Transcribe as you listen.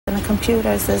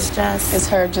computers is just... Is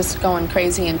her just going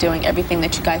crazy and doing everything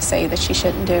that you guys say that she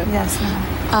shouldn't do? Yes,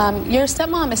 ma'am. Your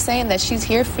stepmom is saying that she's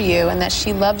here for you and that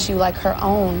she loves you like her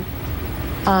own.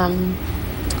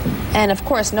 And of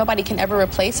course, nobody can ever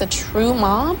replace a true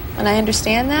mom, and I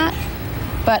understand that.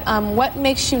 But what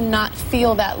makes you not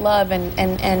feel that love and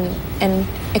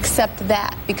accept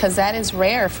that? Because that is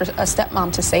rare for a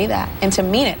stepmom to say that and to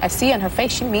mean it. I see it in her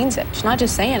face, she means it. She's not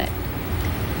just saying it.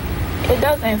 It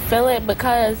doesn't feel it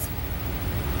because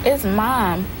it's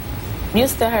mom.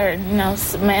 Used to her, you know,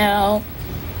 smell,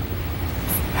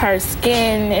 her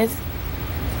skin. It's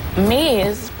me,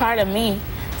 it's part of me.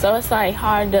 So it's like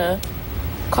hard to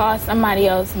call somebody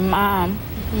else mom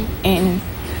and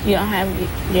you don't have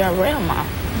your real mom.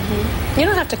 You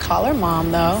don't have to call her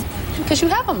mom, though, because you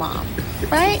have a mom,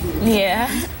 right? Yeah.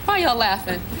 Why y'all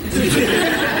laughing?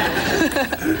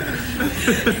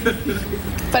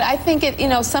 But I think you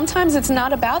know, sometimes it's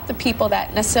not about the people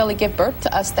that necessarily give birth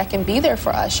to us that can be there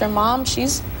for us. Your mom,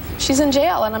 she's in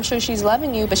jail, and I'm sure she's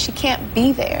loving you, but she can't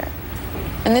be there.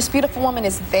 And this beautiful woman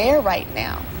is there right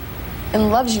now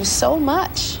and loves you so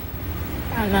much.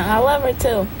 I know, I love her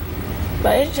too.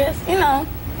 But it's just, you know,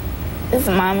 it's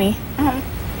mommy.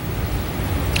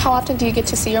 How often do you get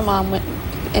to see your mom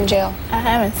in jail? I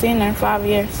haven't seen her in 5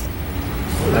 years.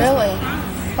 Really?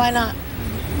 Why not?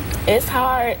 It's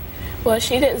hard. Well,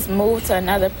 she just moved to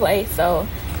another place, so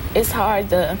it's hard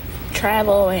to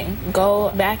travel and go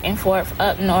back and forth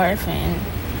up north, and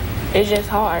it's just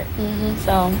hard.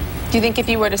 So, do you think if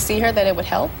you were to see her that it would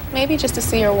help, maybe, just to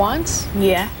see her once?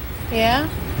 Yeah. Yeah?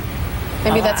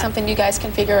 Maybe that's something you guys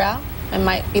can figure out. It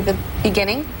might be the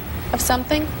beginning of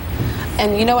something.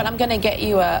 And you know what? I'm going to get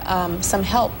you some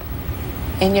help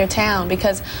in your town,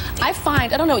 because I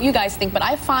don't know what you guys think, but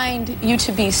I find you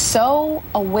to be so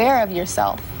aware of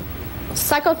yourself.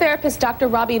 Psychotherapist Dr.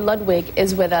 Robbie Ludwig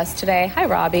is with us today. Hi,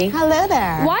 Robbie. Hello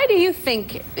there. Why do you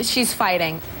think she's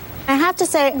fighting? I have to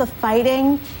say, the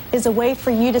fighting is a way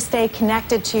for you to stay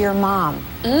connected to your mom.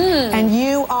 And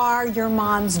you are your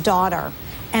mom's daughter.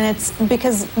 And it's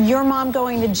because your mom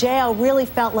going to jail really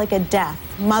felt like a death,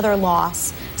 mother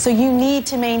loss. So you need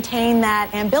to maintain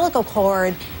that umbilical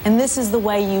cord, and this is the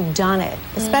way you've done it,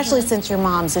 especially since your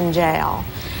mom's in jail.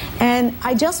 And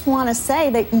I just want to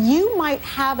say that you might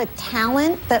have a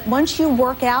talent that once you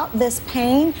work out this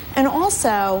pain, and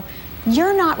also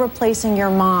you're not replacing your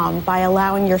mom by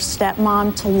allowing your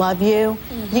stepmom to love you.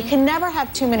 You can never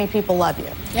have too many people love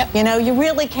you. You know, you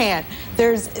really can't.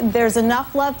 There's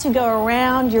enough love to go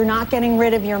around. You're not getting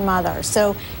rid of your mother.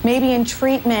 So maybe in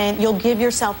treatment, you'll give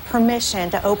yourself permission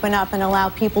to open up and allow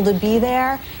people to be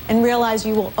there and realize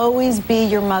you will always be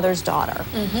your mother's daughter.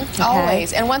 Okay?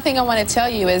 Always. And one thing I want to tell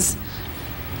you is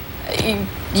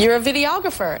you're a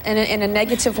videographer in a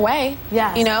negative way.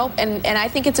 Yes. You know, and I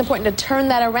think it's important to turn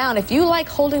that around. If you like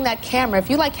holding that camera, if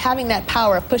you like having that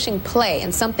power of pushing play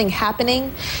and something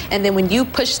happening, and then when you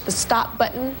push the stop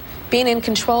button, being in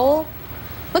control,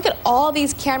 look at all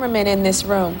these cameramen in this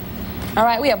room. All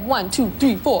right, we have 1, 2,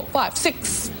 3, 4, 5,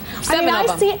 6, 7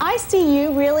 of them. I see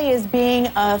you really as being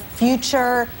a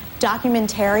future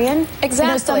documentarian. Exactly.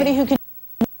 You know, somebody who can...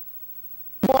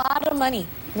 A lot of money.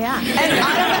 Yeah. And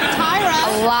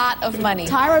Tyra... A lot of money.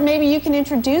 Tyra, maybe you can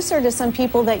introduce her to some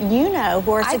people that you know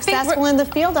who are successful in the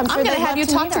field. I'm going to have you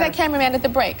talk to that cameraman at the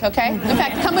break, okay? In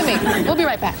fact, come with me. We'll be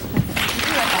right back.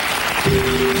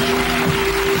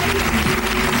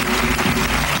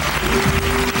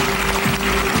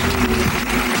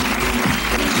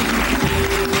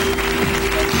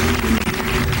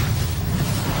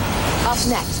 Up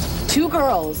next, 2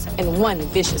 girls and 1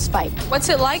 vicious fight. What's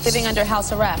it like living under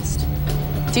house arrest?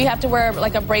 Do you have to wear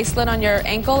like a bracelet on your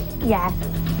ankle? Yeah.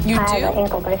 You do? I have an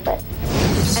ankle bracelet.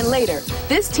 And later,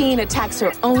 this teen attacks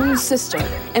her own sister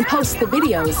and posts the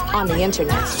videos on the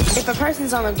internet. If a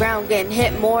person's on the ground getting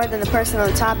hit more than the person on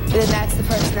the top, then that's the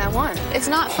person that won. It's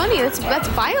not funny. That's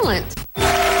violent.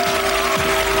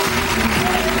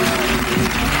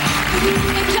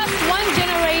 In just one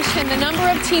generation, the number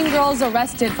of teen girls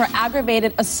arrested for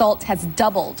aggravated assault has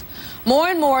doubled. More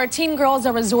and more teen girls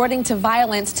are resorting to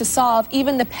violence to solve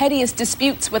even the pettiest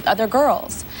disputes with other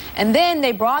girls. And then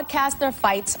they broadcast their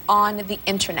fights on the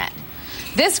internet.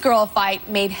 This girl fight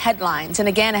made headlines. And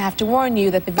again, I have to warn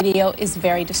you that the video is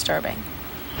very disturbing.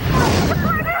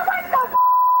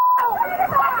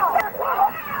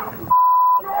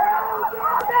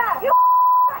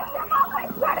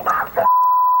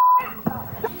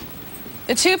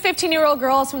 The 2 15-year-old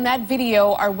girls from that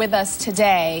video are with us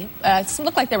today. It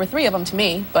looked like there were 3 of them to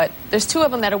me, but there's 2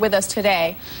 of them that are with us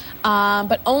today.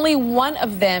 but only one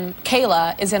of them,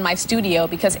 Kayla, is in my studio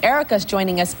because Erica's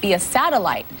joining us via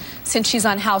satellite since she's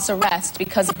on house arrest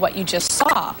because of what you just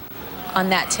saw on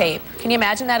that tape. Can you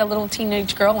imagine that, a little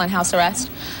teenage girl on house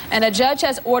arrest? And a judge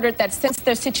has ordered that since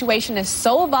their situation is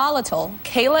so volatile,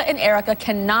 Kayla and Erica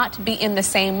cannot be in the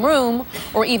same room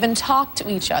or even talk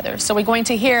to each other. So we're going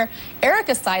to hear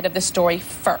Erica's side of the story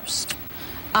first.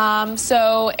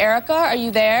 So Erica, are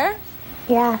you there?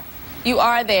 Yeah. You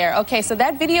are there. Okay, so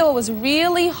that video was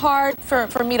really hard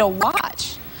for me to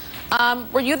watch.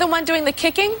 Were you the one doing the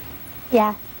kicking?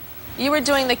 Yeah. You were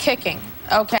doing the kicking,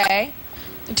 okay.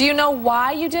 Do you know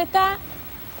why you did that?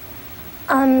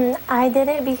 I did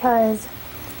it because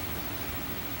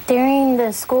during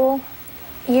the school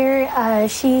year,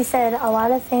 she said a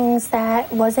lot of things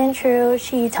that wasn't true.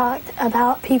 She talked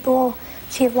about people.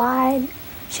 She lied.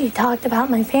 She talked about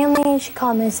my family. She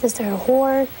called my sister a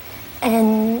whore.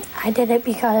 And I did it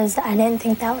because I didn't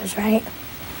think that was right.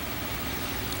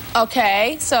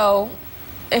 Okay, so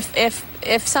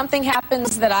if something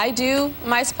happens that I do,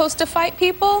 am I supposed to fight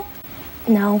people?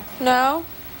 No. No?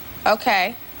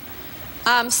 Okay.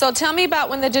 So tell me about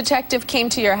when the detective came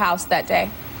to your house that day.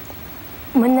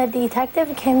 When the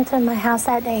detective came to my house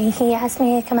that day, he asked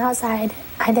me to come outside.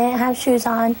 I didn't have shoes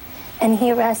on, and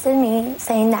he arrested me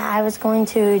saying that I was going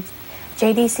to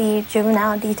JDC,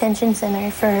 Juvenile Detention Center,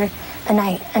 for a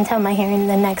night until my hearing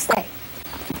the next day.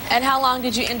 And how long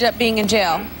did you end up being in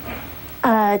jail?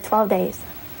 12 days.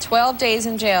 12 days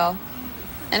in jail.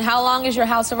 And how long is your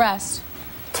house arrest?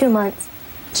 2 months.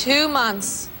 2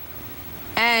 months.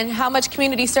 And how much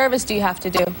community service do you have to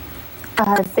do?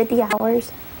 50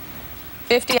 hours.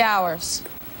 50 hours.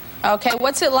 Okay,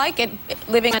 what's it like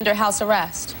living under house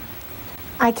arrest?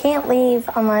 I can't leave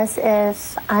unless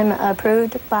if I'm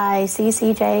approved by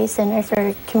CCJ, Center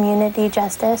for Community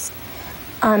Justice.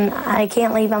 I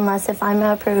can't leave unless if I'm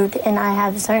approved and I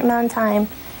have a certain amount of time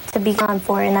to be gone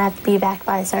for, and I have to be back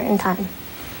by a certain time.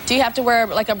 Do you have to wear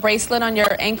like a bracelet on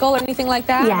your ankle or anything like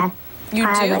that? Yeah. You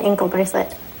I do? have an ankle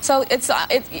bracelet. So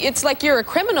it's like you're a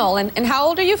criminal. And how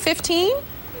old are you, 15?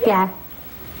 Yeah.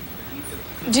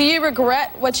 Do you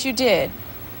regret what you did?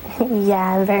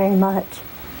 Yeah, very much.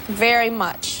 Very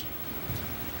much.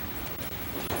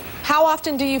 How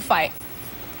often do you fight?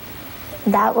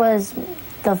 That was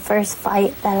the first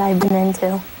fight that I've been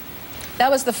into. That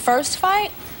was the first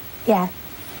fight? Yeah.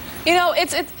 You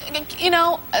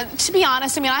know, to be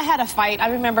honest, I mean, I had a fight. I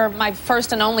remember my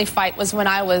first and only fight was when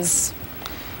I was,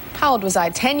 how old was I?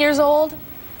 10 years old.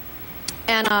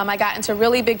 And I got into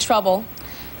really big trouble.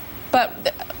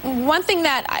 But one thing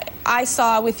that I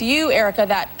saw with you, Erica,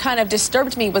 that kind of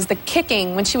disturbed me was the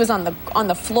kicking when she was on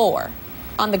the floor,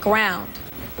 on the ground.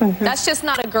 Mm-hmm. That's just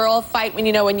not a girl fight when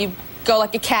you go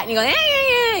like a cat and you go,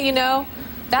 yeah, you know.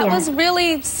 That was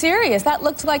really serious. That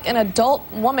looked like an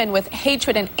adult woman with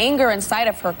hatred and anger inside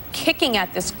of her kicking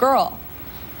at this girl.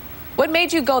 What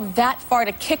made you go that far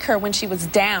to kick her when she was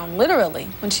down, literally,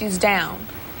 when she's down?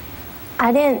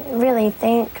 I didn't really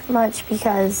think much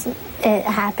because it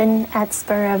happened at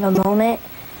spur of a moment.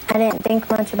 I didn't think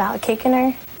much about kicking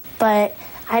her, but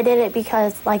I did it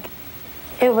because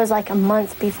it was like a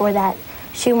month before that.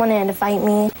 She wanted to fight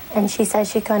me, and she said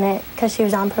she couldn't because she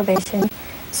was on probation.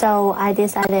 So I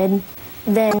decided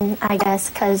then, I guess,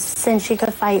 because since she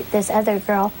could fight this other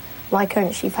girl, why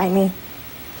couldn't she fight me?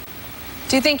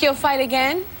 Do you think you'll fight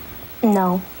again?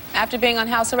 No. After being on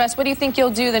house arrest, what do you think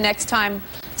you'll do the next time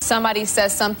somebody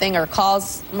says something or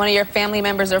calls one of your family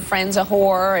members or friends a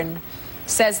whore and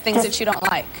says things that you don't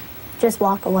like? Just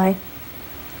walk away.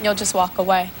 You'll just walk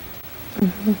away.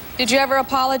 Mm-hmm. Did you ever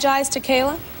apologize to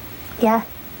Kayla? Yeah.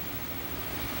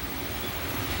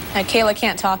 Kayla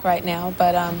can't talk right now,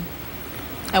 but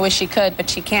I wish she could, but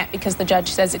she can't because the judge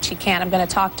says that she can't. I'm going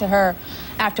to talk to her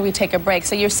after we take a break.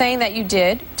 So you're saying that you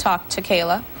did talk to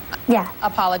Kayla? Yeah.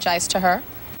 Apologize to her?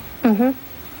 Mm-hmm.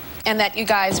 And that you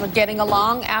guys were getting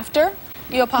along after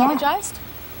you apologized?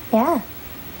 Yeah.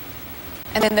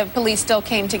 And then the police still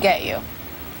came to get you?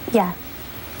 Yeah.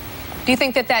 Do you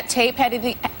think that tape had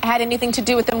anything to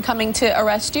do with them coming to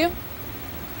arrest you?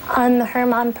 Her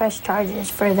mom pressed charges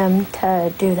for them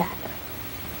to do that.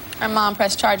 Her mom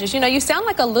pressed charges. You know, you sound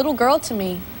like a little girl to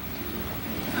me.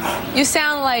 You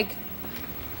sound like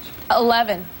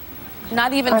 11,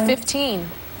 not even 15.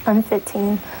 I'm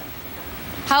 15.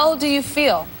 How old do you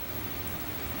feel?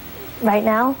 Right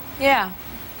now? Yeah.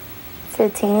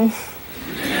 15.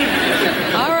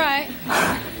 All right.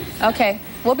 Okay,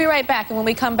 we'll be right back. And when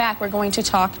we come back, we're going to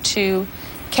talk to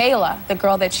Kayla, the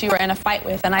girl that you were in a fight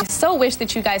with. And I so wish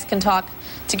that you guys can talk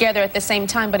together at the same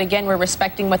time. But again, we're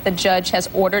respecting what the judge has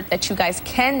ordered, that you guys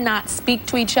cannot speak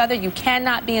to each other. You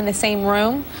cannot be in the same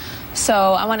room. So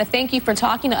I want to thank you for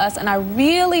talking to us. And I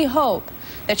really hope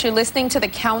that you're listening to the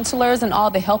counselors and all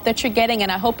the help that you're getting.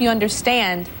 And I hope you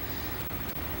understand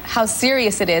how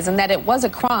serious it is and that it was a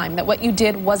crime, that what you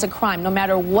did was a crime. No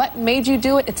matter what made you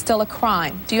do it, it's still a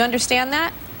crime. Do you understand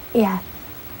that? Yeah.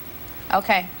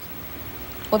 Okay.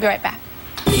 We'll be right back.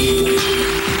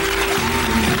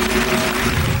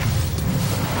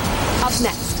 Up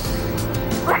next.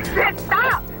 Let it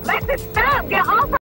stop! Let it stop! Get off!